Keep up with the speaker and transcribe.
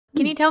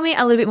you tell me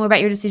a little bit more about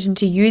your decision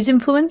to use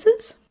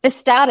influencers? For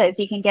starters,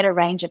 you can get a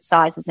range of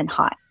sizes and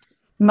heights.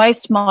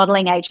 Most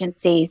modeling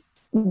agencies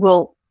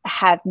will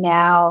have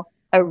now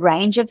a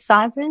range of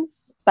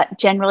sizes, but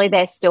generally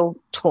they're still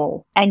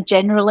tall, and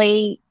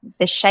generally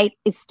the shape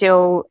is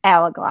still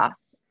hourglass.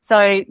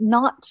 So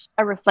not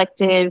a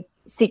reflective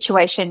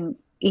situation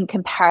in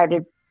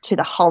comparative to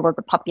the whole of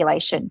the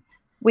population.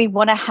 We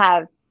want to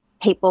have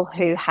people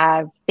who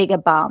have bigger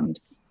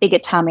bums, bigger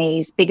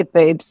tummies, bigger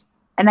boobs,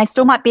 and they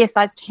still might be a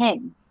size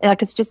 10.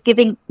 Like, it's just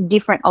giving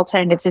different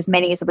alternatives, as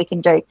many as we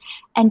can do.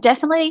 And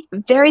definitely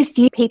very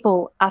few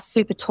people are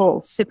super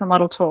tall,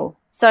 supermodel tall.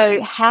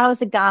 So how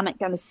is a garment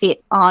going to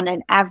sit on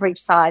an average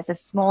size, a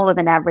smaller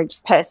than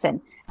average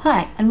person?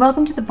 Hi, and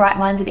welcome to the Bright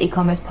Minds of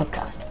E-commerce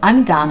podcast.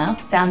 I'm Dana,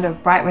 founder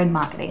of Bright Red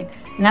Marketing,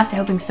 and after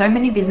helping so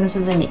many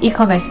businesses in the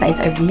e-commerce space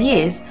over the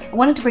years, I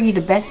wanted to bring you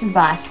the best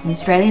advice from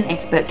Australian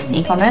experts in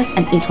e-commerce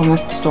and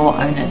e-commerce store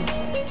owners.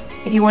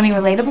 If you're wanting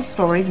relatable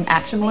stories and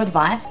actionable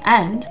advice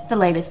and the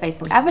latest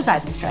Facebook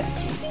advertising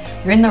strategies,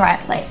 you're in the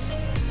right place.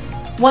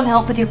 Want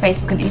help with your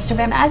Facebook and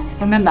Instagram ads?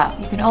 Remember,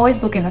 you can always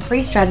book in a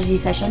free strategy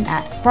session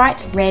at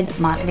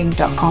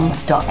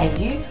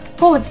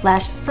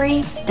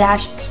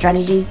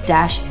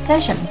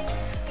brightredmarketing.com.au/free-strategy-session.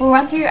 We'll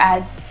run through your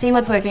ads, see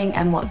what's working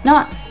and what's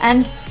not,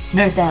 and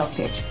no sales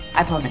pitch,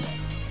 I promise.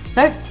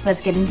 So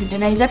let's get into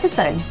today's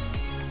episode.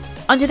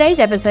 On today's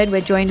episode, we're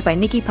joined by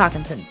Nikki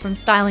Parkinson from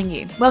Styling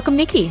You. Welcome,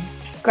 Nikki.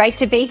 Great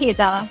to be here,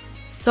 Dana.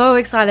 So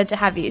excited to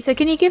have you. So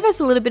can you give us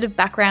a little bit of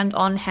background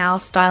on how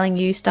Styling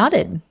You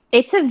started?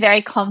 It's a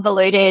very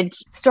convoluted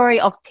story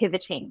of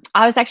pivoting.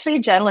 I was actually a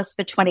journalist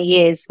for 20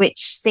 years,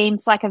 which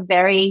seems like a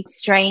very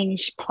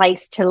strange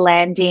place to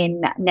land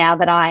in now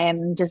that I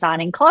am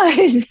designing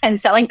clothes and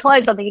selling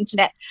clothes on the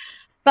internet.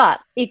 But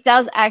it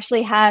does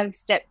actually have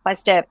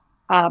step-by-step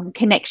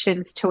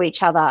connections to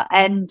each other.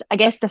 And I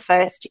guess the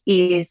first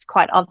is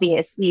quite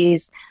obvious,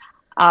 is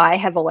I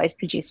have always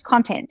produced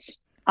content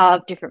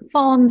of different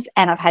forms,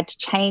 and I've had to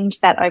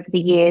change that over the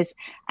years.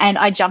 And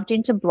I jumped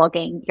into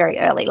blogging very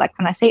early, like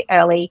when I say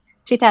early,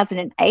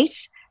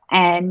 2008,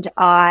 and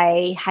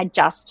I had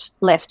just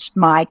left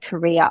my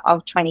career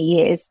of 20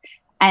 years.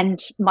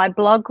 And my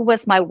blog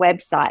was my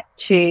website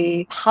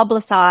to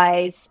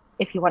publicize,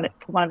 if you want it,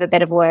 for want of a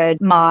better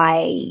word,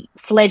 my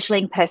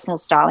fledgling personal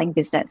styling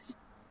business.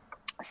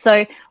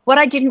 So what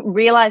I didn't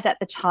realize at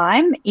the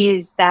time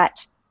is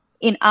that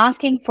in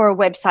asking for a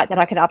website that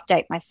I could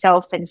update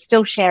myself and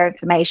still share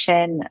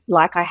information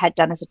like I had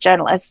done as a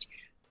journalist,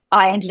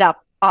 I ended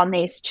up on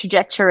this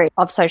trajectory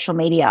of social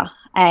media.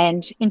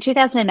 And in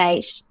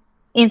 2008,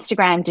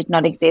 Instagram did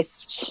not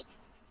exist.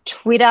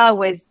 Twitter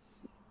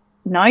was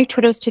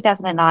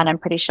 2009, I'm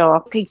pretty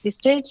sure,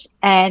 existed,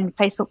 and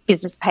Facebook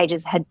business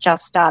pages had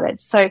just started.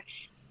 So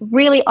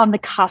really on the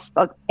cusp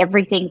of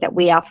everything that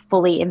we are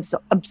fully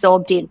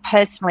absorbed in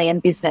personally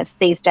and business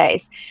these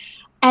days.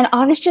 And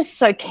I was just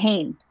so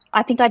keen.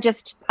 I think I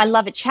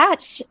love a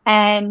chat,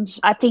 and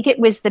I think it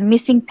was the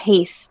missing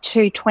piece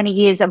to 20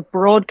 years of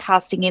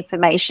broadcasting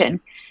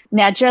information.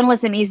 Now,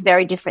 journalism is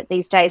very different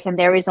these days, and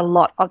there is a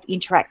lot of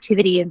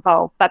interactivity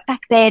involved. But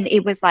back then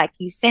it was like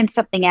you send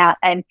something out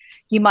and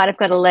you might have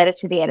got a letter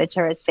to the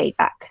editor as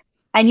feedback.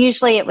 And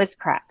usually it was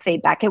crap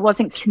feedback. It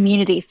wasn't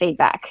community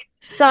feedback.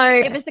 So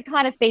it was the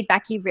kind of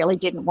feedback you really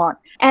didn't want.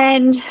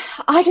 And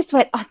I just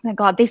went, oh my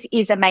God, this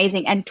is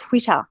amazing. And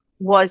Twitter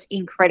was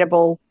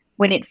incredible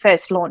when it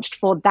first launched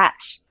for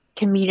that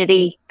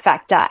community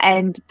factor.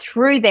 And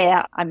through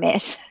there, I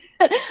met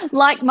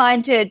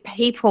like-minded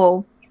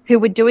people who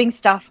were doing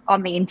stuff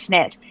on the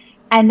internet.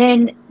 And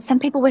then some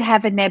people would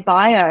have in their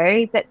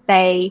bio that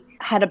they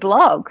had a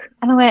blog.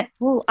 And I went,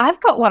 well,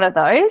 I've got one of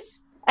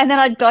those. And then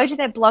I'd go to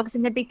their blogs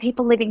and there'd be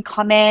people leaving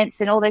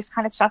comments and all this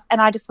kind of stuff. And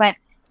I just went,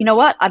 you know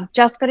what? I've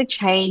just got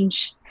to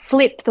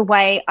flip the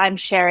way I'm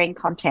sharing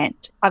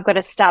content. I've got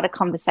to start a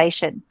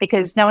conversation,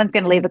 because no one's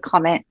going to leave a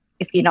comment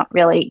if you're not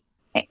really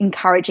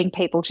encouraging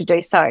people to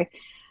do so.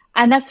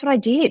 And that's what I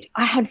did.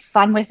 I had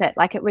fun with it.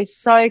 Like, it was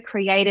so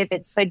creative.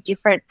 It's so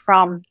different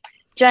from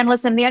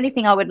journalism. The only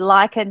thing I would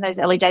liken those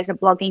early days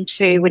of blogging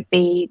to would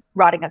be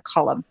writing a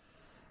column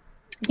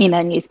in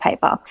a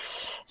newspaper.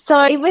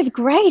 So it was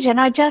great. And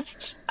I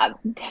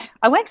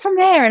went from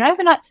there, and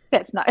overnight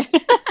success. No.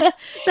 So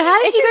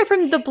how did you go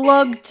from the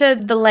blog to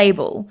the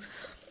label?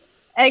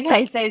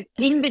 Okay. So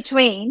in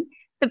between,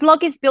 the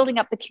blog is building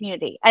up the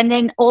community, and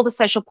then all the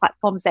social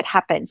platforms that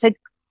happen. So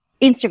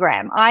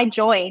Instagram, I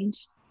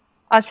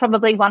was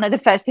probably one of the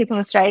first people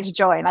in Australia to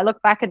join. I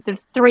look back at the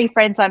 3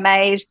 friends I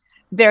made,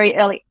 very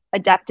early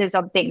adapters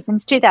on things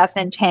since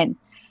 2010.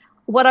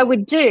 What I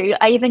would do,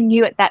 I even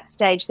knew at that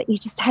stage that you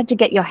just had to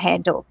get your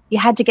handle. You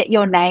had to get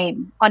your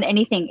name on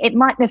anything. It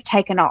mightn't have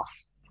taken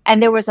off.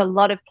 And there was a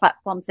lot of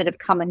platforms that have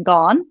come and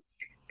gone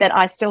that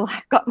I still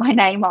have got my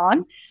name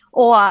on.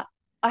 Or I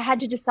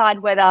had to decide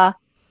whether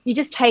you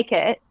just take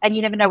it and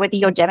you never know whether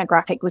your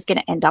demographic was going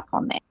to end up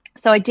on there.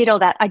 So I did all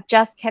that. I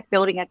just kept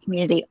building a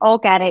community,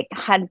 organic,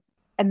 had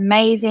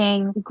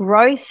amazing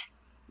growth,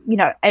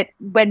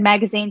 when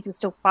magazines were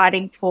still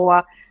fighting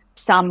for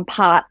some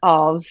part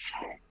of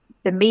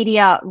the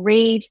media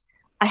read,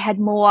 I had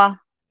more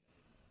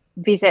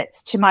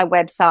visits to my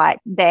website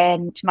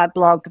than to my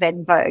blog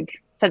than Vogue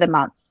for the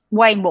month,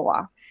 way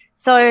more.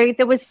 So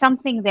there was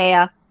something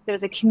there. There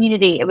was a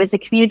community. It was a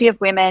community of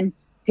women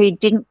who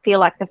didn't feel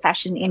like the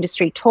fashion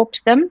industry talked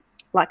to them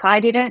like I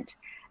didn't.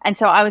 And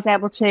so I was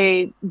able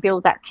to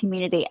build that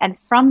community, and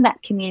from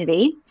that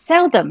community,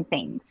 sell them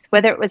things,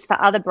 whether it was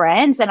for other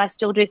brands, and I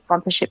still do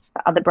sponsorships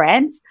for other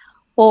brands,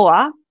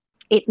 or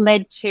it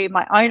led to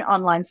my own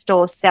online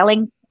store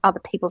selling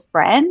other people's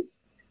brands.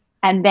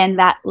 And then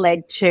that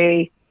led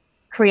to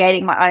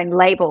creating my own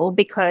label,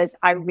 because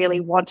I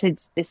really wanted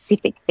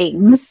specific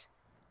things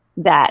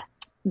that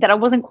I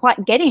wasn't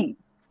quite getting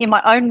in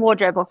my own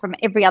wardrobe or from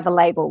every other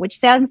label, which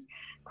sounds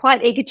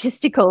quite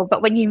egotistical,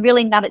 but when you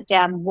really nut it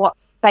down, what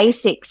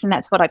basics, and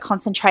that's what I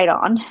concentrate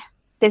on,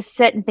 there's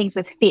certain things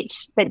with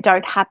fit that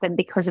don't happen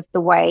because of the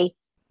way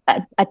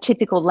a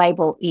typical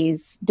label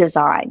is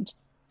designed.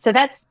 So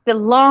that's the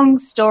long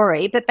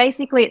story, but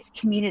basically it's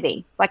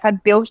community. Like, I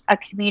built a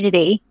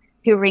community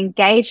who were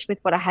engaged with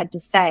what I had to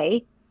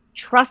say,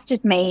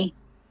 trusted me,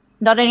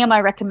 not only on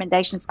my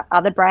recommendations for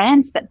other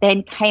brands, but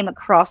then came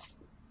across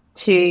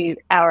to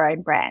our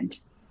own brand.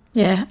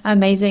 Yeah,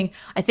 amazing.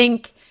 I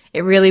think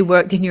it really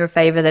worked in your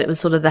favor that it was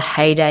sort of the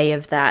heyday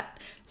of that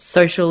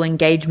social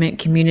engagement,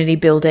 community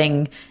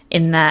building,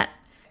 in that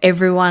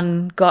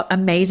everyone got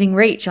amazing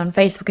reach on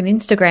Facebook and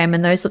Instagram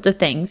and those sorts of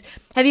things.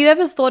 Have you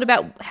ever thought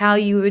about how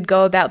you would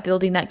go about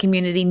building that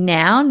community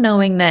now,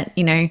 knowing that,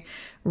 you know,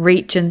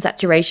 reach and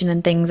saturation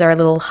and things are a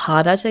little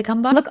harder to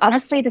come by? Look,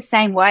 honestly, the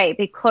same way,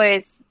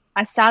 because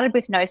I started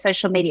with no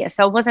social media,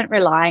 so I wasn't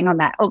relying on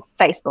that. Oh,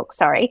 Facebook,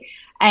 sorry.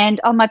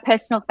 And on my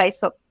personal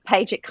Facebook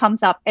page, it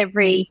comes up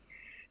every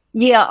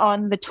year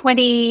on the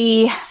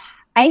 28th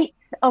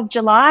of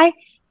July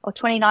or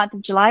 29th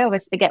of July, I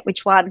always forget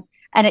which one.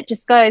 And it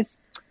just goes,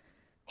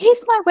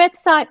 here's my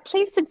website,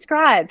 please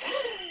subscribe.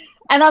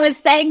 And I was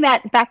saying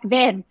that back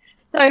then.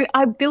 So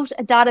I built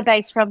a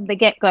database from the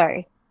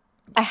get-go.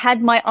 I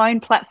had my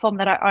own platform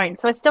that I own.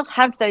 So I still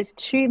have those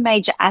two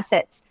major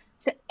assets.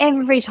 So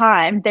every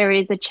time there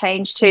is a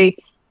change to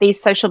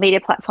these social media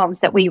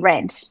platforms that we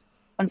rent,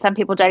 and some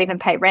people don't even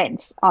pay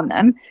rent on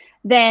them,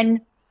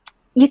 then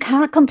you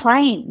can't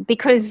complain,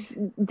 because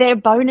they're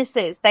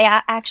bonuses. They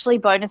are actually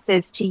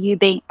bonuses to you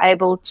being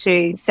able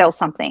to sell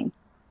something.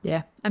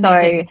 Yeah.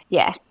 Amazing. So,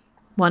 yeah.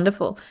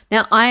 Wonderful.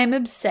 Now, I am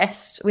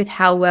obsessed with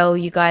how well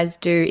you guys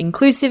do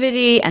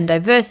inclusivity and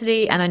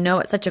diversity, and I know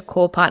it's such a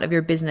core part of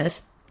your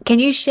business. Can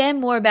you share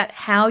more about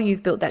how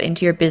you've built that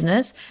into your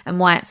business and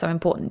why it's so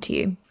important to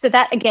you? So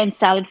that, again,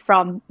 started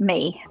from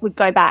me. We'd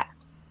go back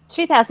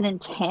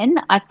 2010.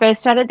 I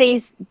first started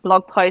these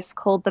blog posts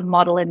called The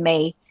Model in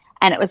Me,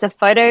 and it was a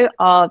photo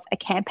of a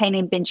campaign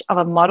image of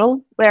a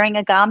model wearing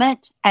a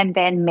garment and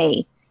then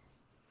me.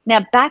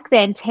 Now, back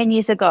then, 10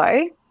 years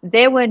ago,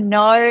 there were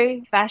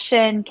no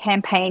fashion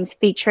campaigns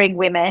featuring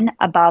women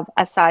above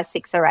a size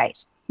 6 or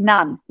 8.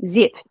 None.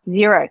 Zip.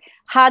 Zero.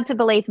 Hard to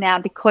believe now,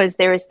 because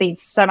there has been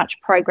so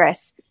much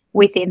progress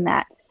within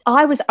that.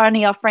 I was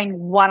only offering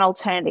one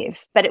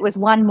alternative, but it was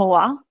one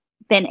more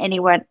than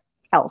anyone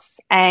else.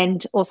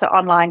 And also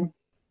online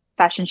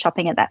fashion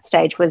shopping at that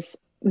stage was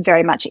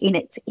very much in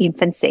its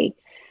infancy.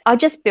 I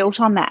just built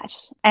on that.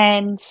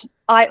 And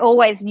I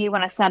always knew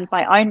when I started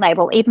my own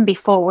label, even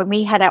before, when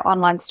we had our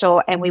online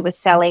store and we were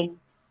selling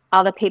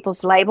other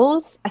people's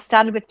labels, I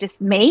started with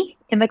just me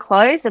in the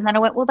clothes, and then I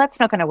went, well, that's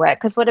not going to work,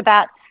 because what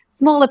about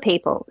smaller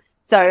people?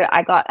 So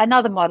I got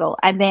another model,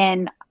 and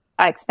then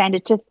I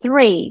expanded to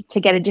 3 to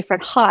get a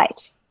different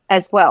height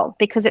as well,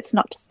 because it's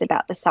not just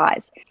about the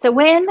size. So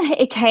when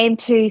it came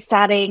to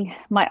starting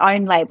my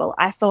own label,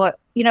 I thought,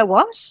 you know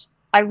what?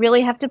 I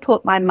really have to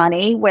put my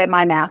money where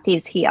my mouth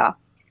is here.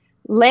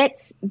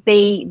 Let's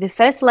be the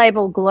first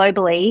label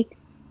globally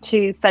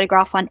to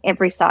photograph on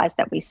every size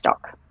that we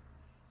stock.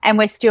 And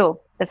we're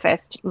still the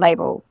first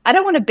label. I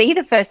don't want to be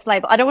the first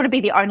label. I don't want to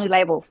be the only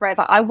label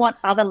forever. I want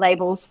other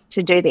labels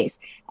to do this.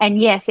 And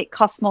yes, it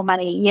costs more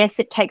money. Yes,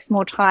 it takes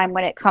more time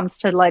when it comes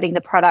to loading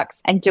the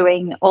products and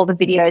doing all the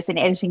videos and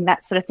editing,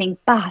 that sort of thing.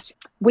 But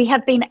we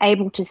have been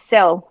able to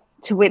sell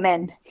to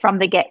women from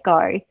the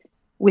get-go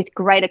with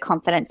greater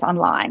confidence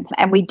online.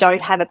 And we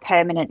don't have a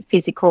permanent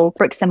physical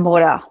bricks and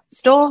mortar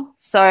store.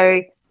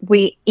 So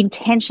we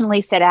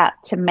intentionally set out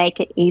to make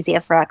it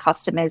easier for our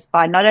customers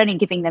by not only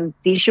giving them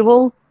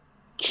visual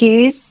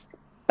cues,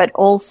 but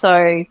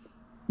also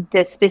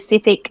the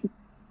specific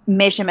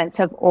measurements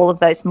of all of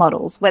those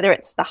models, whether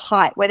it's the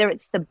height, whether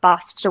it's the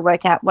bust to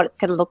work out what it's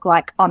going to look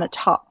like on a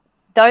top.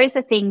 Those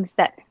are things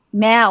that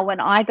now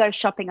when I go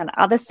shopping on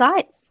other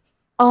sites,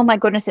 oh my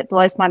goodness, it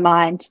blows my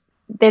mind.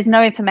 There's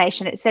no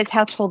information. It says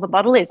how tall the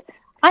model is.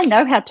 I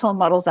know how tall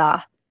models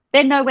are.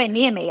 They're nowhere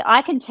near me.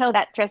 I can tell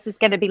that dress is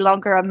going to be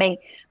longer on me.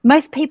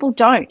 Most people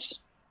don't.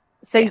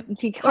 So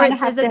you kind of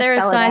have to that they're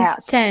a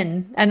size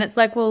 10, and it's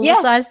like, well,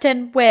 yes. Size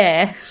 10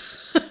 where?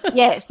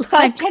 Yes,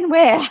 size 10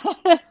 where?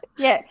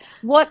 Yeah.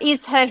 What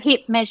is her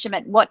hip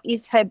measurement? What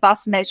is her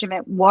bust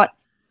measurement? What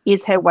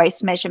is her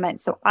waist measurement?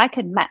 So I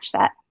can match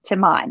that to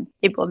mine.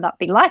 It will not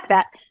be like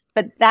that,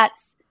 but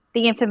that's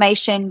the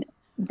information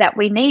that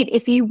we need.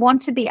 If you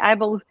want to be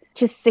able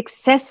to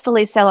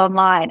successfully sell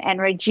online and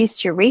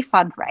reduce your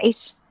refund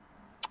rate,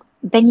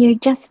 then you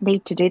just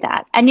need to do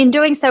that. And in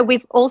doing so,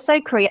 we've also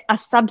created a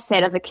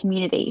subset of a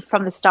community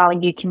from the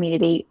Styling You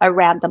community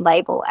around the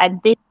label.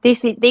 And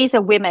these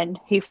are women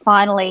who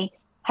finally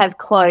have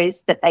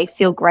clothes that they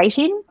feel great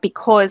in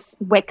because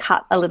we're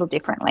cut a little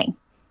differently.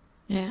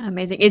 Yeah,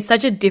 amazing. It's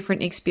such a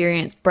different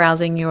experience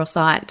browsing your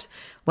site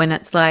when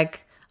it's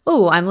like,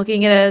 oh, I'm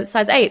looking at a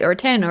size 8 or a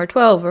 10 or a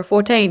 12 or a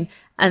 14,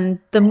 and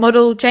the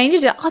model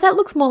changes. Oh, that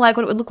looks more like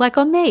what it would look like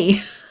on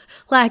me.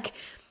 Like,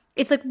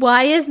 it's like,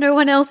 why is no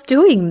one else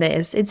doing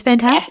this? It's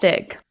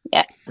fantastic. Yes.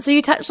 Yeah. So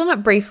you touched on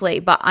it briefly,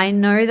 but I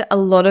know that a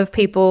lot of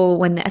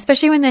people,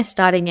 especially when they're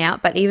starting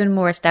out, but even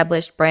more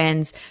established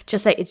brands,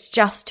 just say it's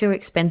just too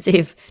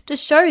expensive to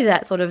show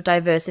that sort of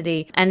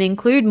diversity and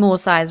include more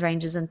size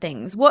ranges and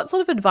things. What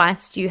sort of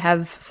advice do you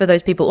have for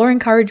those people, or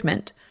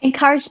encouragement?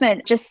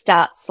 Encouragement, just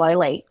start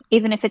slowly,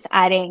 even if it's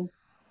adding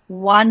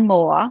one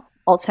more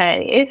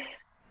alternative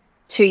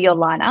to your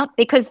lineup.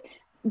 Because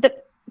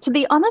to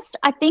be honest,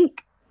 I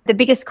think the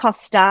biggest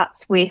cost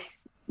starts with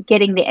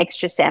getting the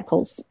extra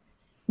samples.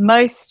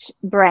 Most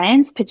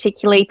brands,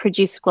 particularly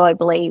produced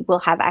globally, will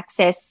have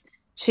access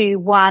to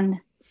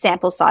one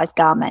sample size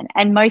garment.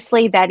 And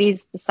mostly that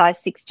is the size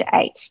 6 to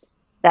 8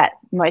 that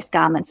most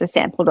garments are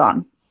sampled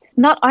on.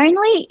 Not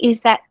only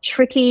is that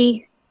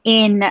tricky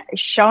in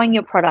showing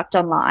your product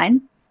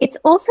online, it's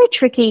also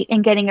tricky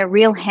in getting a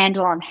real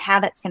handle on how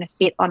that's going to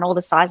fit on all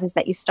the sizes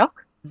that you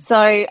stock.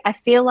 So I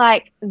feel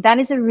like that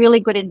is a really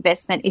good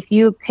investment if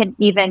you can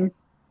even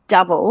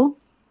double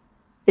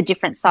the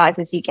different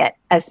sizes you get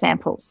as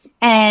samples.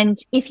 And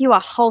if you are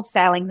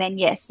wholesaling, then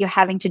yes, you're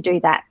having to do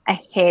that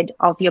ahead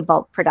of your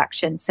bulk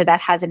production. So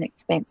that has an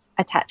expense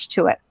attached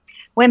to it.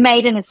 We're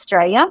made in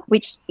Australia,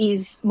 which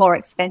is more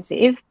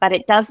expensive, but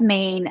it does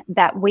mean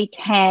that we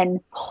can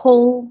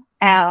pull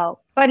our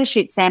photo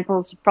shoot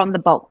samples from the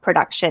bulk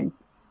production.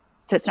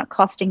 So it's not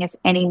costing us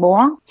any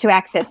more to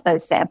access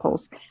those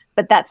samples.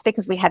 But that's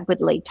because we have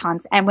good lead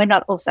times, and we're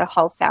not also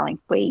wholesaling.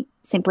 We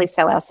simply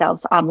sell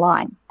ourselves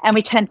online, and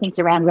we turn things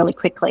around really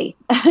quickly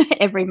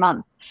every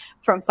month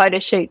from photo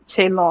shoot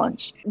to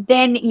launch.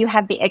 Then you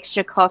have the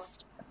extra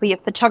cost for your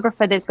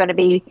photographer. There's going to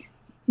be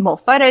more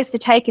photos to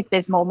take if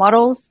there's more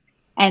models,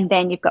 and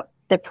then you've got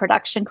the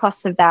production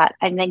costs of that,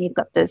 and then you've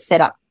got the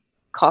setup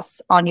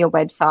costs on your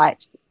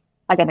website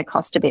are going to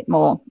cost a bit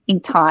more in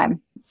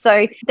time.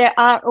 So there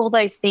are all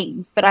those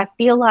things, but I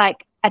feel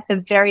like at the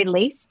very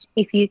least,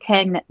 if you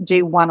can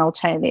do one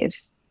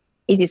alternative,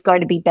 it is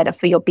going to be better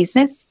for your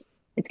business.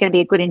 It's going to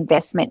be a good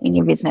investment in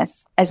your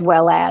business as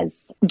well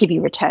as give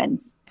you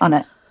returns on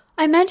it.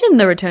 I imagine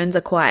the returns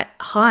are quite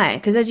high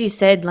because, as you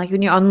said, like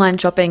when you're online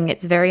shopping,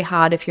 it's very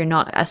hard if you're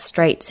not a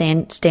straight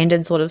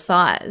standard sort of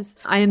size.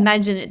 I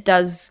imagine it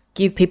does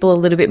give people a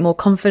little bit more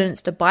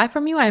confidence to buy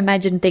from you. I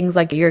imagine things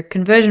like your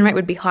conversion rate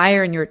would be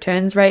higher and your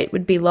returns rate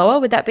would be lower.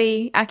 Would that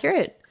be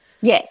accurate?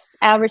 Yes,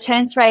 our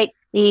returns rate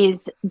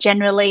is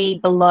generally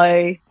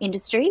below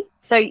industry.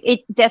 So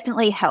it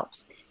definitely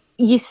helps.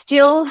 You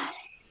still,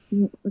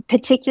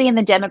 particularly in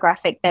the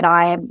demographic that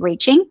I am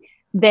reaching,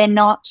 they're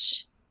not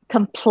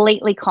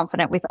completely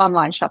confident with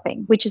online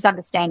shopping, which is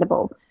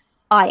understandable.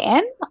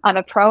 I'm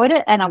a pro at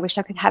it, and I wish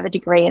I could have a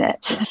degree in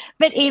it.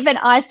 But even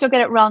I still get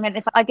it wrong. And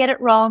if I get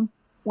it wrong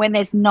when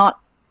there's not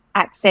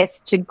access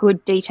to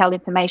good detailed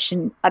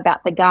information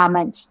about the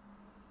garment,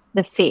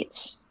 the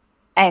fit,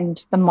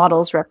 and the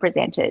models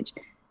represented.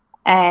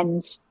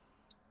 And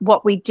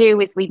what we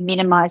do is we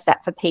minimize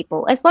that for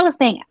people, as well as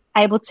being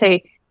able to,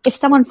 if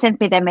someone sends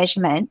me their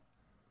measurement,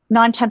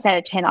 9 times out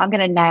of 10, I'm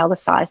going to nail the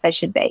size they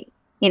should be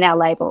in our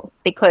label,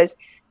 because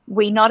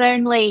we not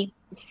only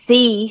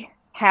see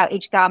how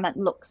each garment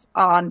looks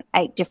on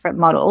 8 different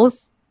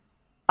models,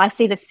 I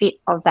see the fit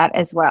of that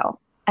as well.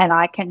 And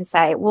I can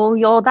say, well,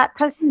 you're that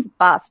person's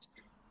bust,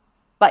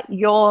 but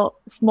you're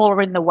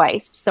smaller in the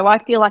waist. So I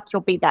feel like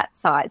you'll be that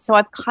size. So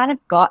I've kind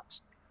of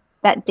got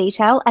that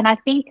detail. And I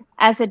think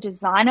as a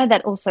designer,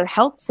 that also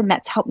helps. And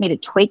that's helped me to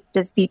tweak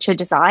future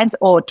designs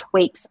or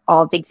tweaks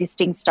of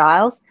existing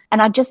styles.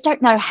 And I just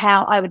don't know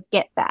how I would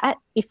get that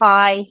if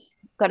I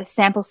got a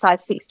sample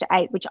size 6 to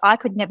 8, which I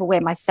could never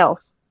wear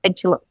myself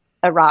until it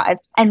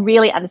arrived, and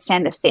really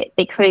understand the fit,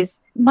 because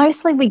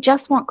mostly we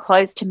just want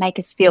clothes to make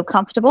us feel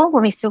comfortable.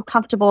 When we feel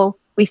comfortable,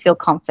 we feel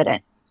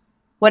confident,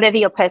 whatever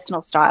your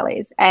personal style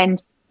is.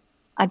 And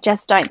I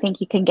just don't think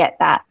you can get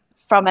that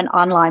from an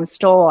online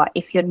store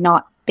if you're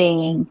not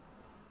being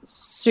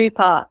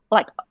super,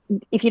 like,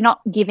 if you're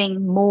not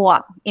giving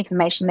more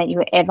information than you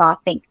would ever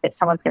think that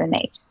someone's going to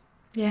need.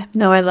 Yeah,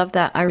 no, I love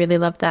that. I really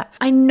love that.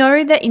 I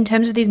know that in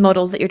terms of these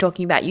models that you're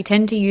talking about, you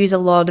tend to use a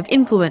lot of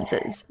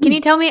influencers. Can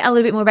you tell me a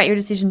little bit more about your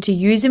decision to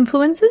use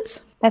influencers?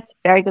 That's a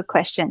very good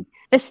question.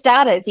 For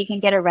starters, you can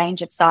get a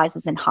range of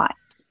sizes and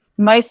heights.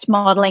 Most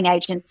modeling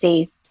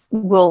agencies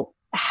will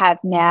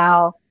have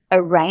now a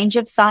range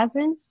of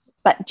sizes,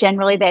 but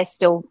generally they're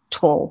still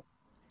tall.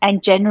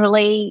 And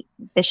generally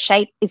the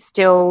shape is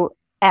still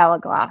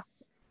hourglass.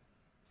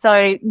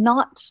 So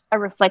not a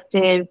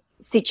reflective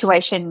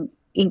situation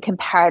in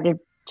comparative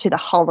to the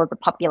whole of the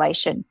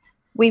population.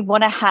 We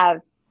want to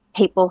have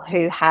people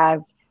who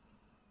have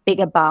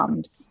bigger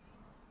bums,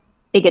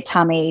 bigger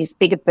tummies,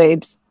 bigger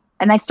boobs,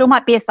 and they still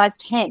might be a size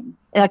 10.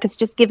 Like, it's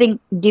just giving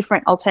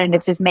different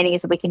alternatives, as many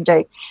as we can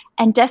do.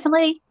 And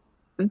definitely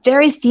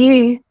very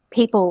few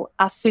people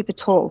are super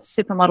tall,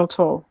 supermodel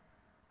tall.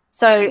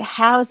 So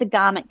how is a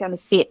garment going to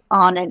sit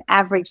on an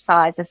average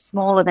size, a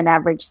smaller than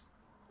average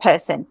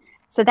person?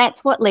 So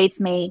that's what leads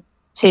me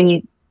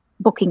to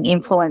booking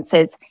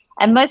influencers.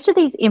 And most of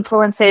these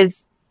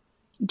influencers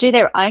do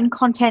their own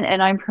content and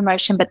own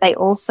promotion, but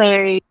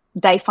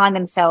they find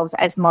themselves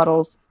as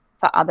models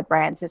for other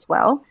brands as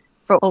well,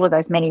 for all of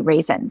those many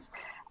reasons.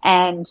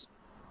 And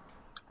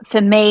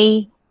for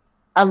me,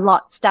 a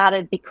lot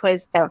started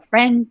because they were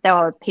friends, they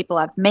were people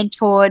I've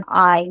mentored.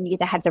 I knew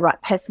they had the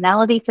right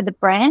personality for the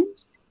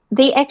brand.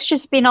 The extra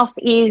spin-off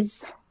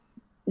is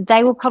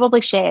they will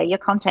probably share your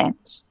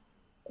content.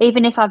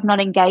 Even if I've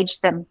not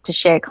engaged them to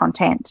share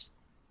content,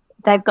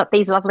 they've got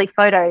these lovely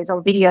photos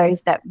or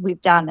videos that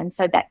we've done, and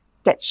so that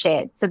gets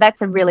shared. So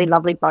that's a really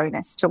lovely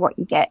bonus to what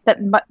you get. But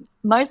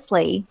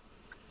mostly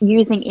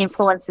using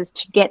influencers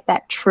to get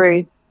that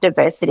true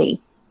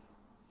diversity.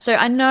 So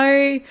I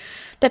know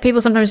that people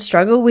sometimes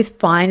struggle with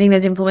finding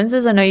those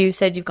influencers. I know you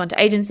said you've gone to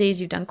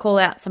agencies, you've done call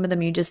outs, some of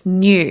them you just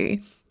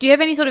knew. Do you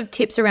have any sort of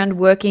tips around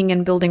working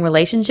and building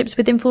relationships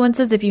with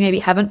influencers if you maybe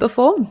haven't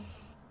before?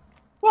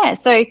 Yeah,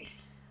 so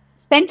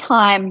spend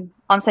time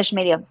on social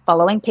media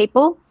following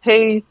people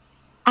who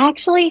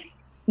actually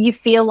you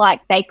feel like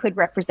they could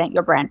represent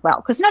your brand well,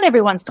 because not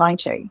everyone's going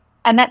to.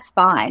 And that's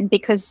fine,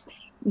 because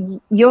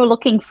you're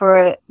looking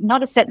for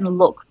not a certain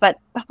look, but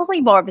probably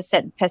more of a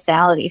certain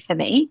personality for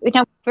me. You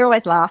know, we're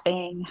always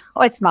laughing,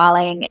 always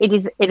smiling. It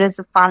is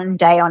a fun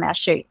day on our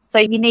shoot. So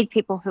you need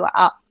people who are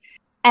up.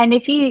 And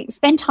if you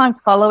spend time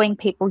following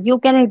people, you'll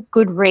get a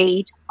good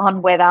read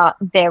on whether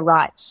they're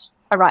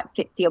a right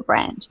fit for your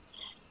brand.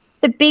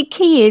 The big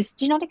key is,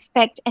 do not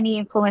expect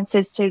any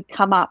influencers to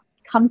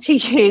come to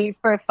you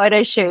for a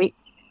photo shoot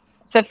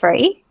for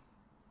free.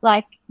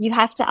 Like, you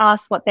have to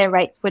ask what their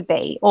rates would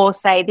be, or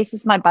say, this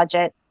is my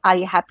budget. Are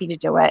you happy to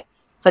do it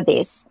for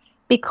this?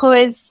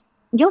 Because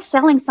you're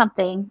selling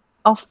something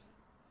off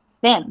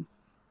them.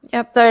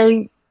 Yep.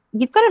 So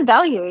you've got to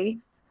value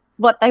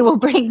what they will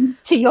bring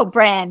to your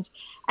brand.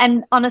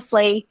 And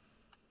honestly,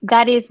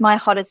 that is my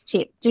hottest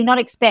tip. Do not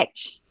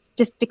expect,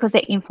 just because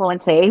they're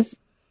influencers,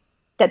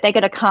 that they're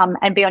going to come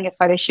and be on your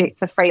photo shoot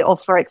for free or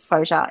for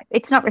exposure.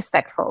 It's not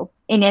respectful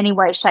in any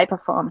way, shape or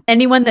form.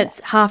 Anyone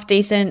that's half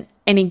decent,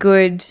 any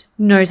good,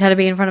 knows how to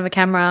be in front of a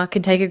camera,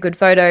 can take a good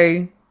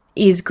photo,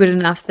 is good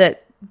enough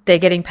that they're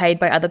getting paid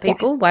by other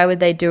people. Yeah. Why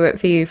would they do it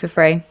for you for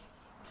free?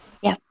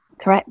 Yeah,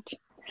 correct.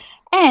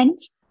 And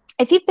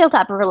if you've built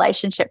up a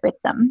relationship with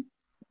them,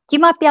 you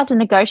might be able to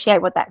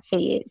negotiate what that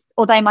fee is,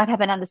 or they might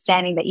have an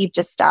understanding that you've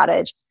just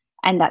started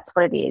and that's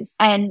what it is.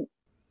 And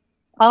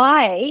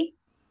I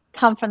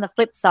come from the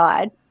flip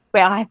side,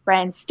 where I have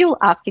brands still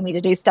asking me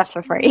to do stuff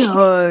for free.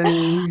 No,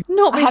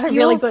 not with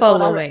your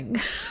following.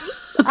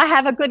 I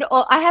have a good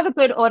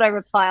auto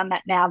reply on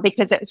that now,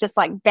 because it was just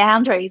like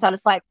boundaries. I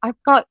was like,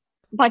 I've got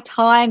my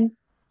time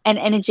and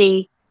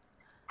energy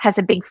has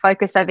a big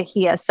focus over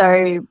here.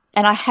 So,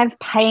 and I have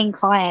paying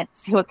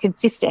clients who are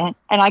consistent,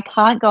 and I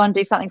can't go and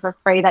do something for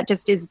free. That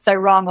just is so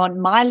wrong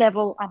on my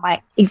level and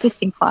my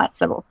existing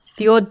clients' level.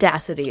 The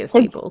audacity of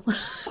people.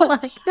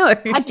 Like, no.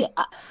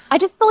 I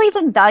just believe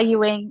in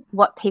valuing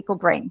what people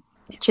bring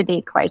to the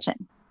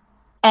equation.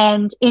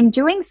 And in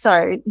doing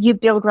so, you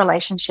build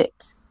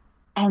relationships.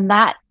 And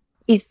that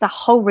is the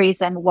whole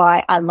reason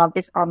why I love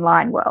this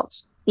online world.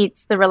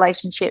 It's the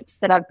relationships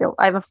that I've built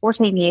over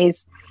 14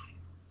 years.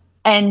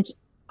 And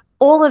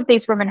all of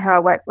these women who I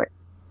work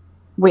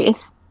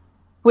with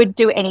would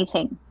do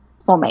anything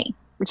for me,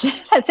 which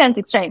that sounds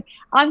extreme.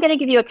 I'm going to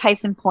give you a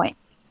case in point.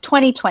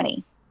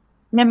 2020.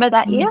 Remember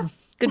that year?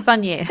 Good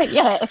fun year.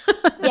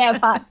 Yeah,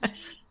 fun.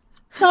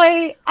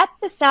 So at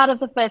the start of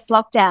the first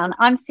lockdown,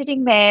 I'm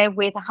sitting there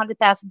with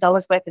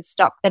 $100,000 worth of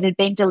stock that had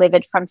been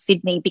delivered from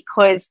Sydney,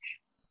 because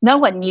no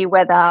one knew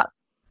whether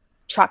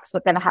trucks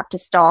were going to have to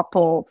stop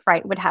or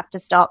freight would have to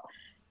stop.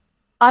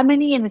 I'm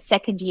only in the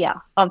second year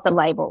of the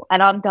label,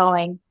 and I'm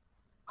going,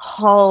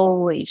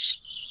 holy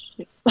shit.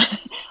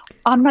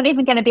 I'm not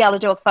even going to be able to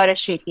do a photo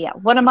shoot here.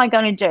 What am I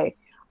going to do?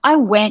 I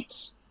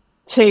went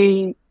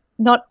to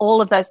not all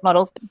of those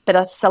models, but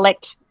a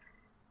select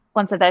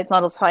ones of those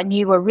models who I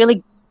knew were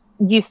really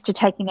used to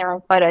taking their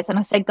own photos. And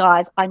I said,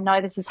 guys, I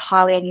know this is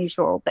highly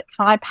unusual, but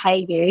can I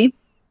pay you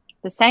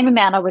the same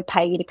amount I would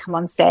pay you to come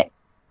on set,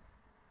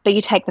 but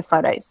you take the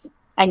photos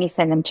and you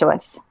send them to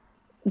us?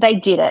 They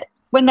did it.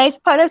 When those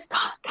photos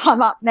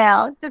come up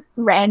now, just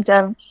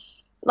random,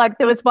 like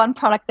there was one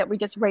product that we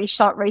just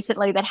reshot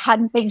recently that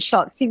hadn't been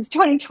shot since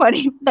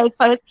 2020, those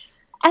photos.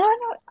 And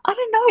I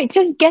don't know, it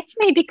just gets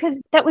me, because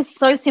that was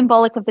so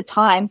symbolic of the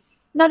time.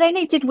 Not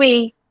only did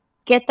we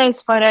get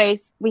those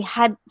photos, we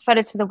had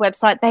photos for the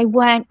website. They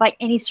weren't by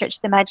any stretch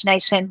of the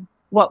imagination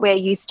what we're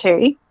used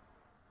to,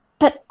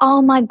 But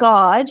oh my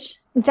God,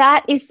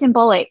 that is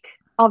symbolic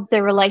of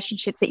the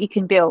relationships that you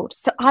can build.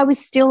 So I was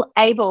still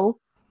able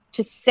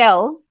to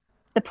sell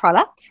the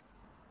product.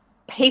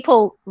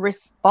 People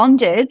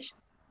responded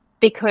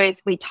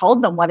because we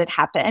told them what had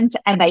happened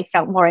and they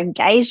felt more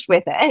engaged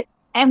with it.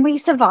 And we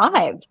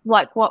survived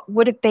like what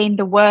would have been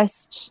the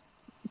worst,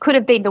 could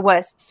have been the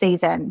worst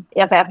season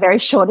of our very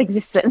short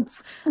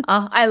existence.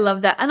 Oh, I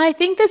love that. And I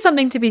think there's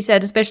something to be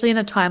said, especially in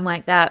a time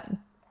like that,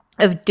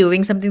 of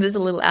doing something that's a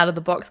little out of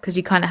the box because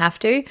you kind of have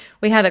to.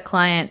 We had a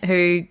client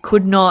who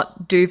could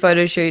not do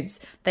photo shoots.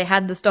 They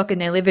had the stock in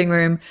their living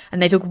room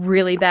and they took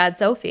really bad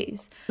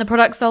selfies. The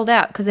product sold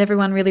out because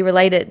everyone really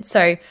related.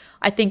 So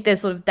I think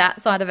there's sort of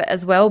that side of it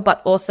as well,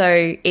 but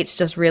also it's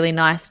just really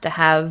nice to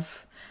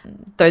have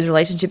those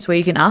relationships where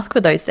you can ask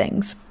for those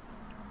things.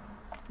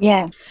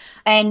 Yeah.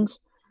 And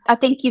I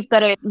think you've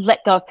got to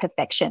let go of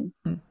perfection.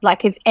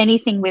 Like if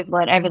anything we've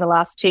learned over the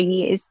last 2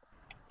 years,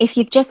 if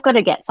you've just got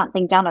to get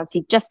something done or if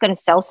you've just got to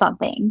sell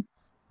something,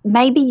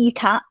 maybe you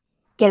can't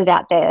get it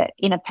out there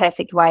in a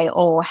perfect way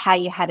or how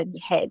you had in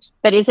your head.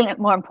 But isn't it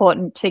more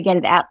important to get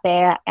it out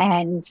there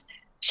and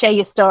share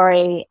your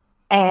story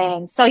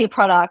and sell your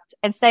product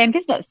and stay in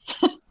business?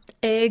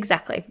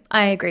 Exactly.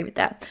 I agree with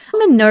that. On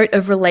the note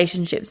of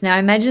relationships, now I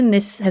imagine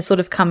this has sort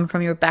of come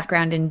from your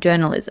background in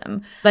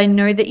journalism, but I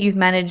know that you've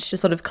managed to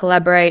sort of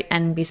collaborate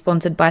and be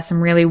sponsored by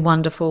some really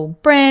wonderful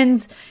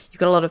brands. You've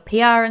got a lot of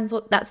PR and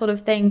that sort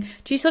of thing.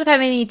 Do you sort of have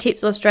any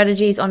tips or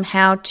strategies on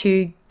how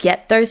to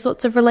get those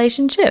sorts of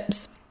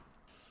relationships?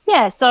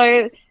 Yeah,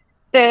 so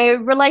the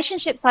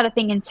relationship side of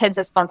thing in terms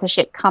of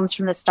sponsorship comes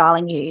from the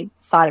Styling You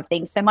side of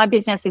things. So my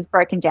business is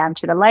broken down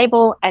to the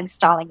label and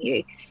Styling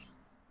You.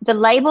 The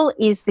label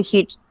is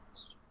the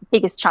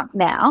biggest chunk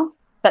now,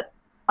 but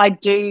I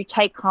do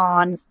take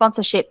on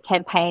sponsorship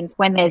campaigns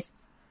when it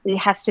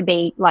has to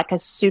be like a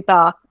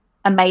super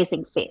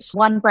amazing fit.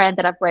 One brand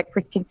that I've worked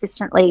with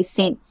consistently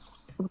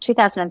since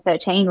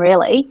 2013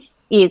 really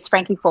is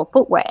Frankie 4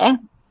 Footwear.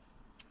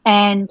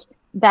 And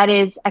that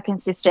is a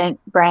consistent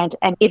brand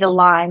and it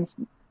aligns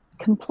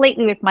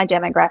completely with my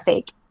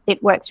demographic.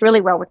 It works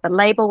really well with the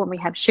label. When we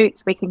have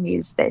shoots, we can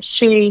use their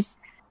shoes.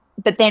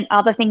 But then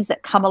other things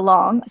that come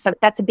along, so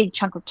that's a big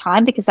chunk of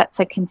time because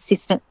that's a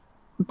consistent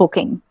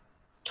booking,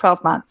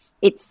 12 months,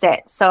 it's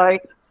set. So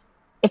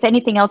if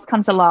anything else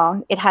comes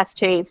along, it has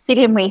to fit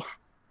in with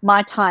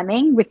my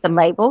timing with the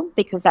label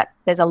because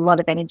there's a lot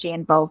of energy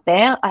involved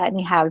there. I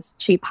only have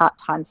 2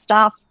 part-time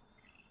staff.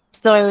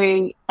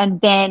 So,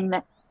 and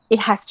then it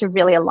has to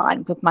really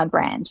align with my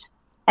brand.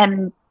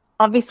 And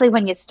obviously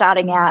when you're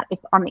starting out, if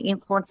on the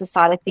influencer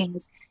side of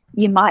things,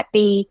 you might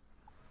be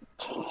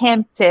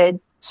tempted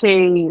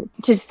to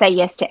say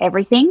yes to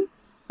everything.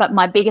 But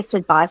my biggest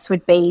advice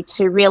would be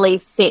to really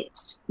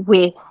sit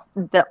with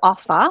the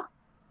offer,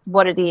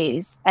 what it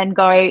is, and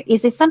go,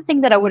 is this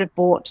something that I would have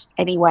bought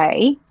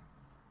anyway?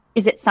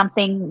 Is it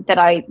something that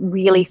I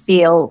really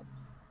feel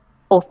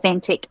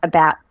authentic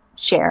about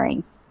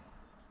sharing?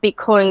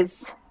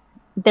 Because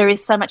there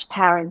is so much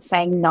power in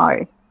saying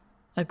no.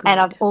 Agreed.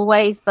 And I've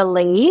always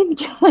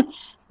believed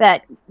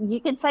that you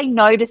can say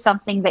no to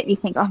something that you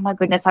think, oh my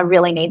goodness, I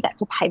really need that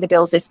to pay the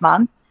bills this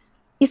month.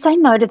 You say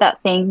no to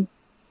that thing.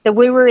 The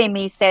woo-woo in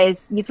me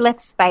says you've left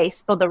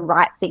space for the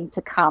right thing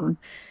to come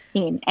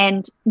in.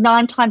 And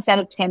 9 times out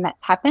of 10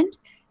 that's happened.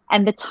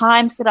 And the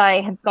times that I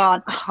have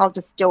gone, oh, I'll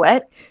just do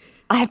it,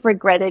 I have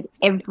regretted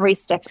every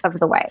step of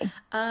the way.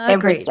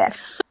 Every step.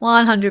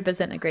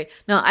 100% agreed.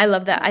 No, I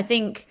love that. I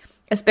think,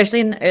 especially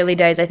in the early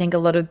days, I think a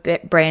lot of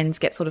brands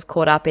get sort of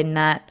caught up in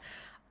that,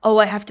 oh,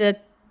 I have to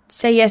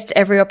say yes to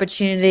every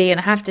opportunity and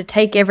I have to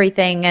take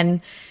everything.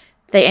 And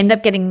they end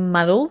up getting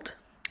muddled.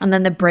 And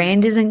then the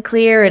brand isn't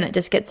clear and it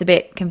just gets a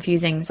bit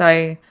confusing.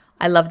 So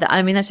I love that.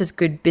 I mean, that's just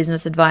good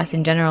business advice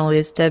in general,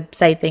 is to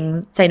say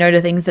no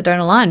to things that don't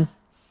align.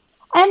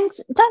 And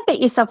don't beat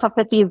yourself up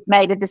if you've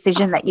made a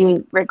decision that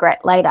you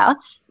regret later.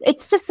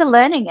 It's just a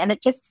learning and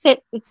it's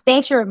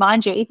there to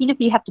remind you, even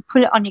if you have to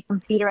put it on your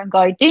computer and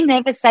go,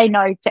 never say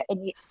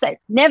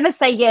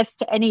yes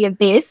to any of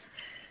this.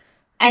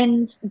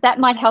 And that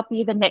might help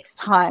you the next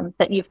time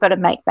that you've got to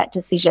make that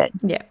decision.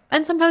 Yeah.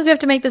 And sometimes you have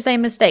to make the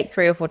same mistake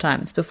 3 or 4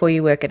 times before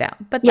you work it out.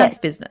 But that's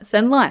business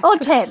and life. Or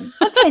 10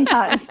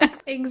 times.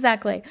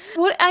 Exactly.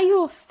 What are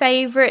your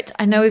favorite,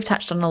 I know we've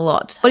touched on a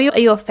lot, what are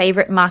your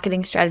favorite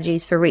marketing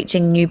strategies for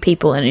reaching new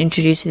people and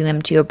introducing them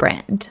to your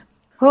brand?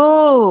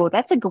 Oh,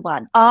 that's a good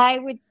one. I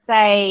would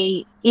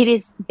say it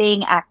is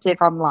being active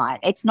online.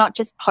 It's not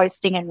just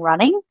posting and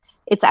running.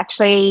 It's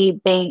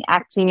actually being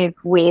active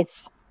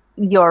with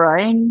your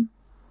own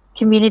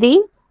community,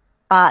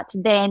 but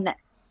then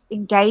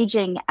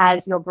engaging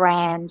as your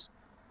brand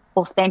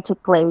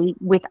authentically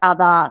with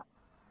other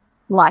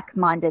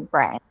like-minded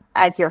brands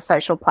as your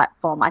social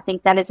platform. I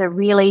think that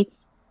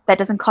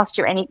doesn't cost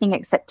you anything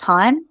except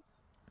time,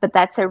 but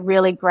that's a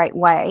really great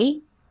way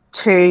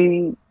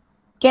to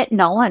get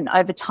known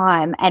over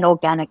time and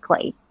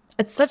organically.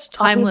 It's such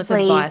timeless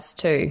advice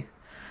too.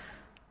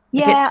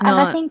 Yeah, and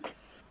I think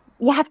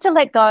you have to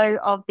let go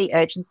of the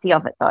urgency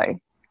of it though.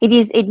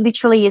 It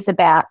literally is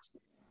about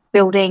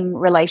building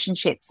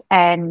relationships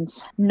and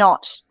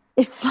not,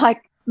 it's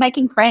like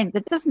making friends.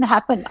 It doesn't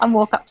happen. I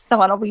walk up to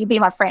someone, oh, will you be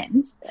my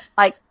friend?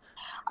 Like,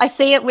 I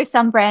see it with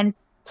some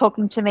brands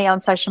talking to me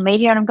on social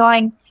media and I'm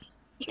going,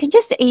 you can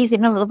just ease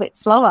in a little bit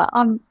slower.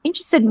 I'm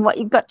interested in what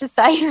you've got to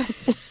say.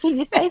 Can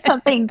you say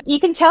something? You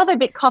can tell they're a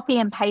bit copy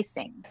and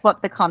pasting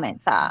what the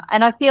comments are.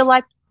 And I feel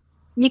like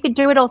you could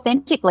do it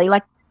authentically,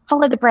 like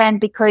follow the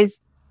brand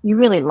because you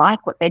really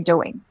like what they're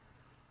doing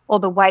or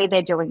the way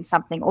they're doing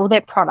something or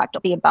their product or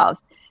the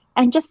above,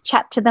 and just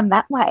chat to them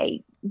that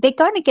way. They're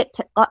going to get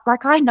to,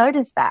 like, I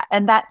noticed that,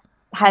 and that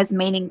has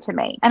meaning to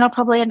me, and I'll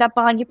probably end up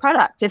buying your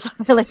product if I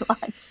really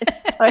like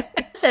it.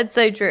 So that's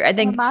so true. I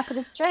think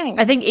marketer's dream.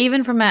 I think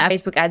even from our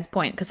Facebook ads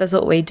point, because that's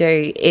what we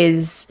do,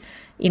 is,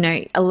 you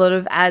know, a lot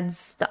of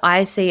ads that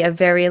I see are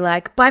very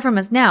like, buy from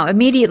us now,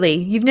 immediately.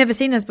 You've never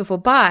seen us before,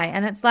 buy.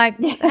 And it's like,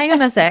 hang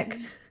on a sec.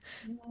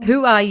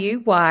 Who are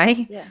you?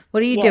 Why? Yeah.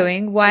 What are you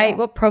doing? Why? Yeah.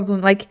 What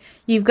problem? Like,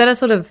 you've got to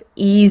sort of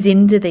ease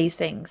into these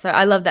things. So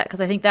I love that,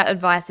 because I think that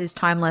advice is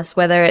timeless,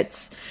 whether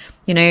it's,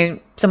 you know,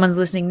 someone's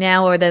listening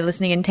now or they're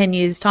listening in 10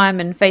 years' time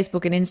and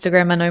Facebook and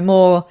Instagram are no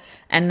more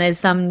and there's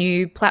some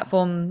new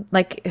platform,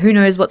 like, who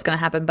knows what's going to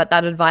happen. But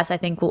that advice, I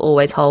think, will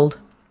always hold.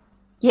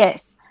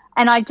 Yes.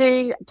 And I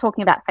do,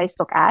 talking about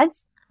Facebook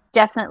ads,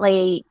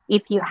 definitely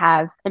if you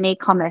have an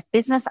e-commerce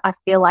business, I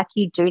feel like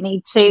you do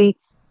need to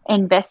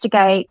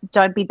investigate.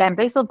 Don't be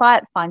bamboozled by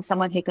it. Find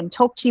someone who can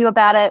talk to you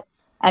about it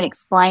and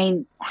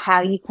explain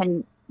how you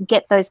can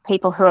get those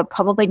people who are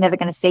probably never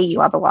going to see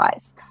you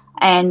otherwise.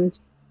 And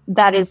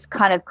that is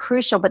kind of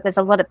crucial, but there's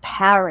a lot of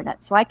power in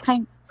it. So I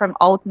came from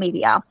old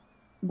media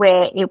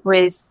where it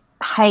was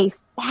pay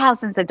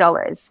thousands of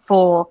dollars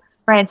for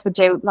brands would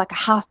do like a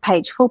half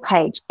page, full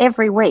page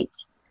every week.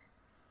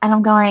 And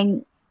I'm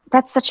going,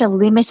 that's such a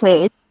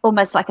limited,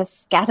 almost like a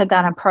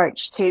scattergun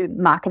approach to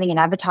marketing and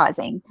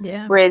advertising.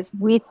 Yeah. Whereas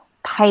with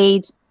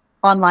paid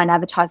online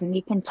advertising,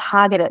 you can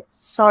target it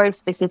so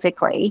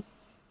specifically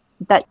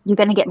that you're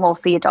going to get more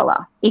for your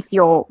dollar if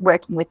you're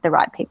working with the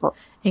right people.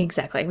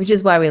 Exactly, which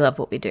is why we love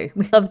what we do.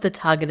 We love the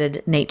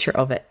targeted nature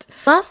of it.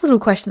 Last little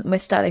question that we're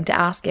starting to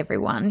ask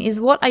everyone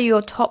is, what are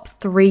your top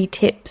 3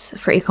 tips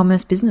for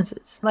e-commerce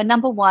businesses? My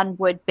number 1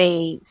 would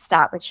be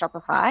start with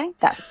Shopify.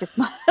 That's just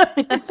my...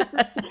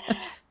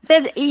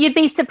 You'd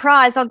be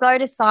surprised. I'll go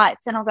to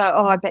sites and I'll go,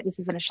 oh, I bet this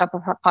isn't a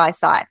Shopify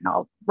site. And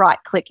I'll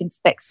right-click,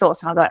 inspect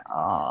source, and I'll go,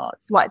 oh,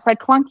 it's why it's so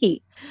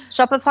clunky.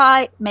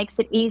 Shopify makes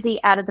it easy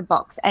out of the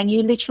box. And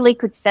you literally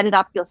could set it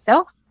up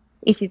yourself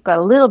if you've got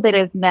a little bit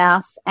of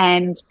mouse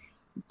and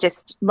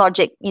just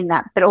logic in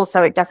that. But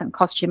also it doesn't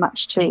cost you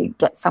much to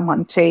get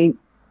someone to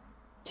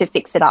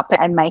fix it up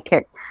and make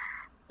it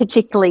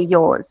particularly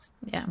yours.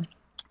 Yeah.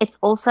 It's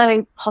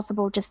also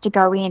possible just to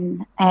go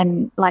in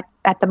and, like,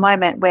 at the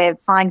moment we're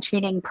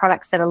fine-tuning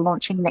products that are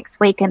launching next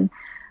week, and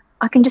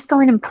I can just go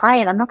in and play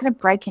it. I'm not going to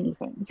break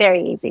anything.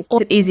 Very easy. Is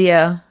it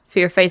easier for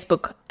your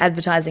Facebook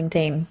advertising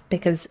team?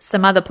 Because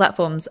some other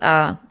platforms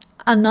are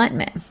a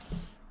nightmare.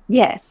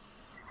 Yes.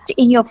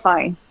 In your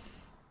phone.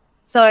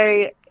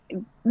 So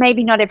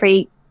maybe not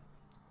every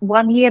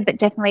 1 year, but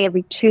definitely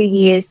every 2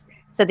 years,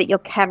 so that your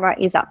camera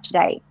is up to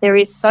date. There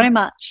is so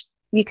much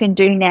you can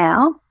do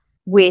now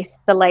with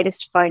the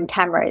latest phone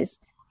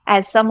cameras.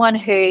 As someone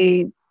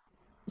who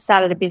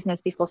started a business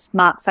before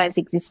smartphones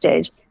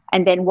existed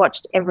and then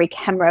watched every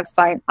camera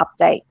phone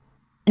update,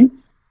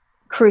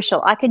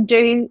 crucial. I can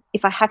do,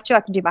 if I have to, I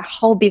can do my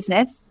whole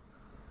business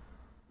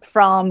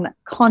from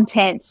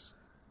content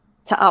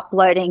to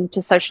uploading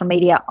to social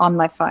media on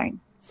my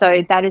phone.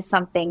 So that is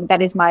something,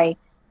 that is my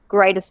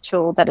greatest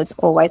tool that is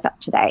always up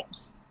to date.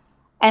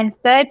 And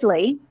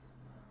thirdly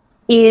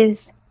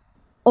is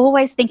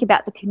always think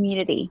about the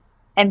community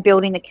and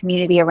building the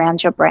community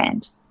around your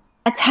brand.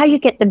 That's how you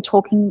get them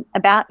talking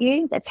about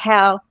you. That's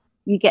how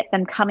you get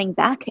them coming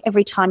back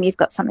every time you've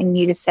got something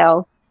new to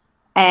sell.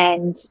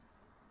 And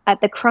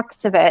at the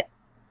crux of it,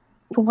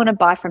 people want to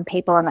buy from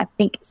people. And I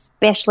think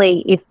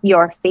especially if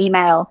you're a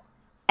female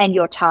and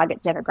your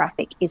target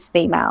demographic is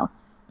female,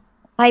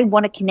 they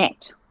want to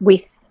connect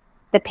with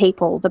the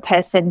people, the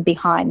person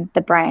behind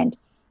the brand.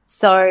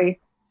 So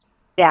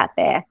get out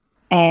there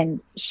and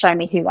show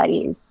me who that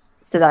is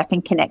so that I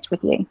can connect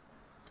with you.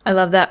 I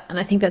love that. And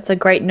I think that's a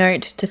great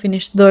note to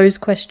finish those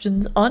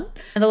questions on.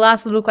 And the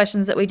last little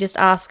questions that we just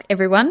ask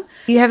everyone.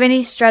 Do you have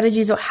any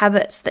strategies or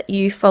habits that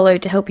you follow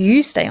to help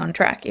you stay on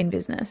track in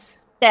business?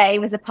 Today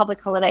was a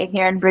public holiday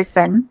here in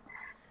Brisbane,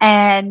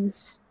 and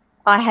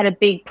I had a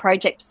big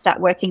project to start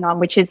working on,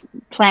 which is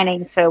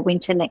planning for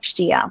winter next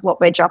year,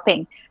 what we're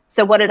dropping.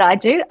 So what did I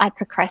do? I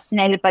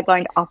procrastinated by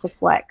going to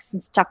Officeworks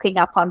and stocking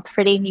up on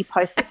pretty new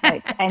Post-it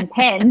notes and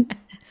pens.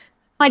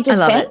 My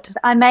defense,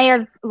 I may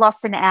have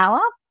lost an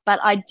hour, but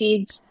I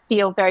did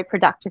feel very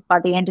productive by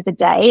the end of the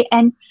day.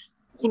 And,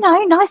 you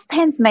know, nice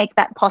pens make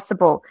that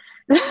possible.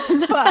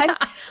 So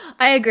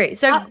I agree.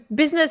 So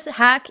business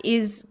hack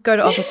is go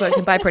to Officeworks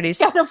and buy pretty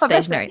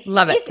stationery.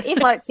 Love it. If it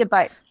floats your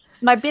boat.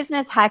 My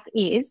business hack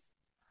is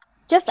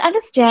just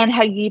understand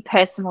how you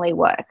personally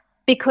work,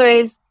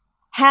 because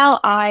how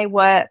I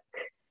work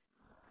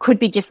could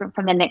be different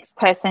from the next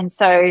person.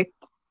 So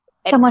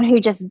someone who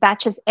just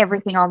batches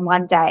everything on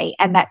one day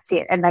and that's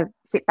it, and they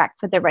sit back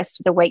for the rest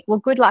of the week. Well,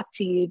 good luck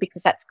to you,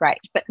 because that's great.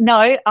 But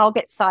no, I'll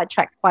get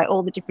sidetracked by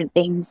all the different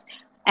things,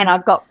 and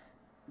I've got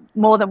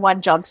more than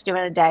one job to do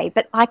in a day,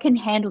 but I can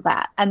handle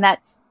that. And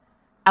that's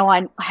how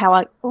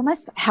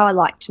I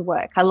like to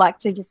work. I like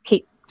to just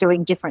keep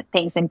doing different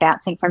things and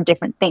bouncing from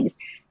different things.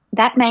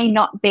 That may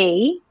not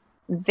be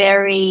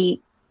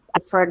very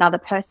for another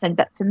person,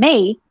 but for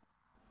me,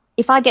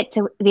 if I get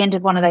to the end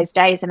of one of those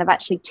days and I've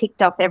actually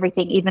ticked off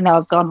everything, even though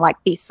I've gone like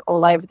this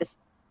all over the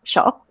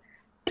shop,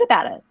 what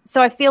about it?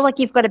 So I feel like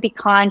you've got to be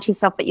kind to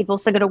yourself, but you've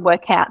also got to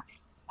work out,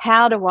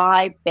 how do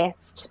I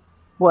best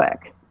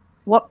work?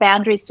 What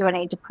boundaries do I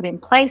need to put in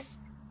place?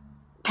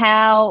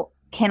 How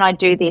can I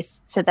do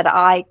this so that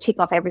I tick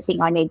off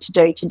everything I need to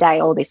do today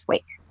or this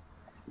week?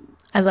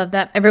 I love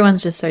that.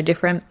 Everyone's just so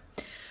different.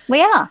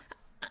 We are.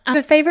 I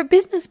have a favorite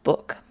business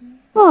book.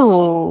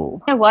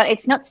 Oh, you know what?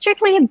 It's not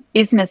strictly a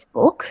business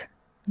book.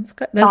 That's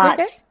but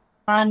okay.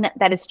 One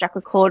that has struck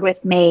a chord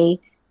with me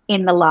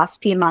in the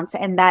last few months,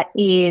 and that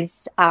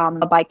is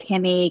by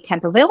Kemi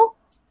Camperville.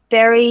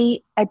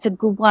 It's a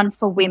good one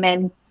for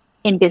women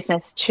in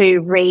business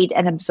to read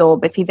and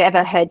absorb. If you've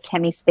ever heard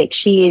Kemi speak,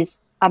 she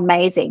is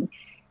amazing.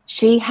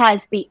 She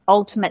has the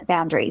ultimate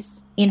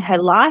boundaries in her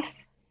life,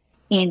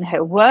 in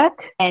her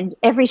work, and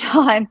every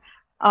time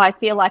I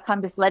feel like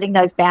I'm just letting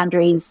those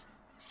boundaries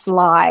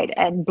slide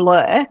and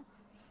blur,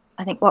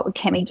 I think, what would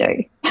Kemi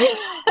do?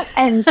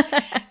 And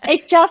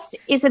it just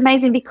is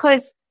amazing,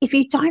 because if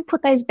you don't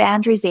put those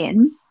boundaries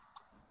in,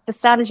 for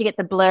starters, you get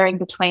the blurring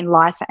between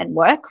life and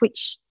work,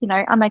 which, you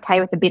know, I'm okay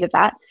with a bit of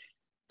that.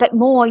 But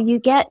more, you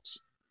get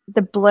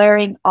the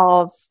blurring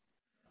of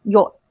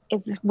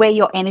where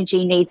your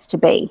energy needs to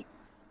be.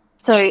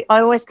 So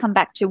I always come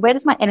back to, where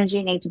does my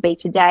energy need to be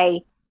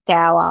today, this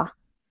hour,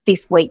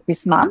 this week,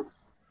 this month?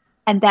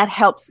 And that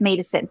helps me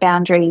to set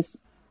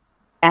boundaries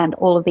and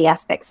all of the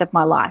aspects of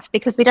my life,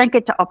 because we don't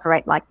get to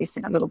operate like this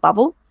in a little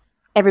bubble.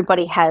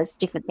 Everybody has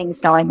different things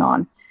going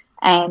on.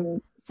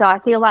 And so I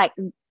feel like,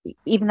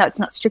 even though it's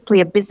not strictly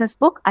a business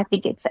book, I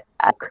think it's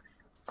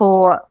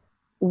for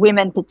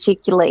women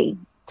particularly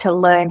to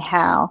learn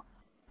how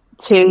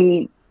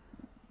to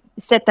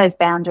set those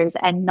boundaries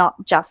and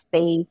not just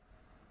be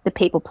the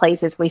people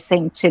pleasers we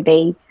seem to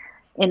be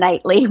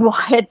innately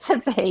wired to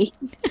be.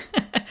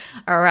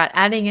 All right,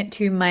 adding it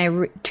to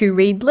my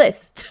to-read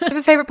list. I have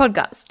a favourite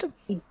podcast.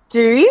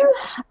 Do?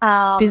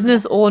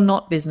 Business or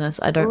not business,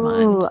 I don't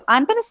mind.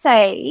 I'm going to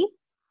say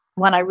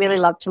one I really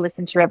love to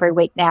listen to every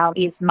week now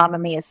is Mamma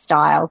Mia's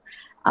Style,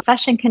 a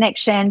fashion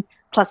connection,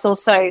 plus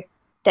also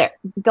they're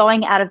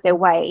going out of their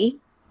way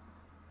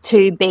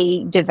to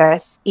be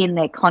diverse in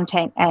their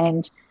content,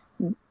 and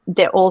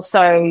they're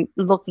also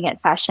looking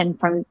at fashion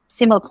from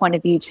similar point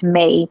of view to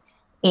me,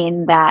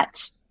 in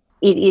that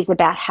it is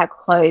about how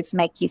clothes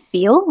make you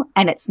feel,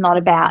 and it's not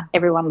about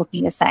everyone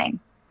looking the same.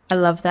 I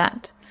love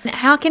that.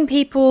 How can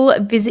people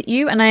visit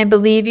you? And I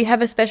believe you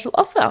have a special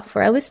offer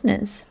for our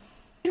listeners.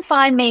 You can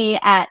find me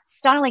at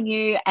Styling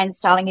You and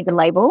Styling You the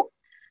Label,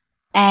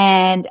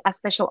 and our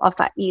special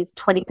offer is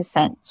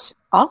 20%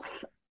 off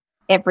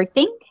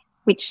everything,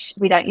 which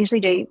we don't usually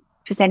do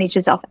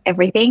percentages off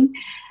everything.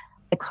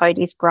 The code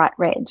is bright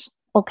red,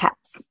 all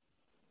caps.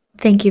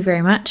 Thank you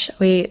very much.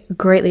 We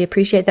greatly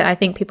appreciate that. I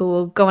think people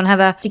will go and have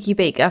a sticky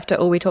beak after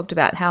all we talked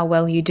about, how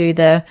well you do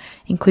the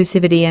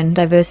inclusivity and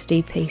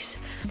diversity piece.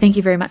 Thank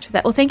you very much for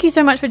that. Well, thank you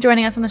so much for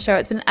joining us on the show.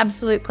 It's been an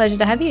absolute pleasure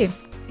to have you.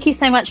 Thank you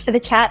so much for the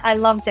chat. I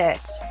loved it.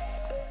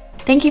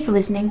 Thank you for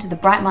listening to the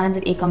Bright Minds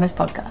of E-commerce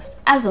podcast.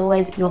 As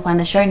always, you'll find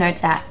the show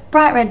notes at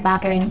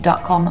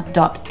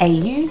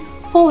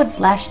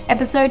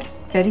brightredmarketing.com.au/episode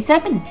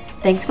 37.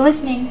 Thanks for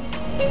listening.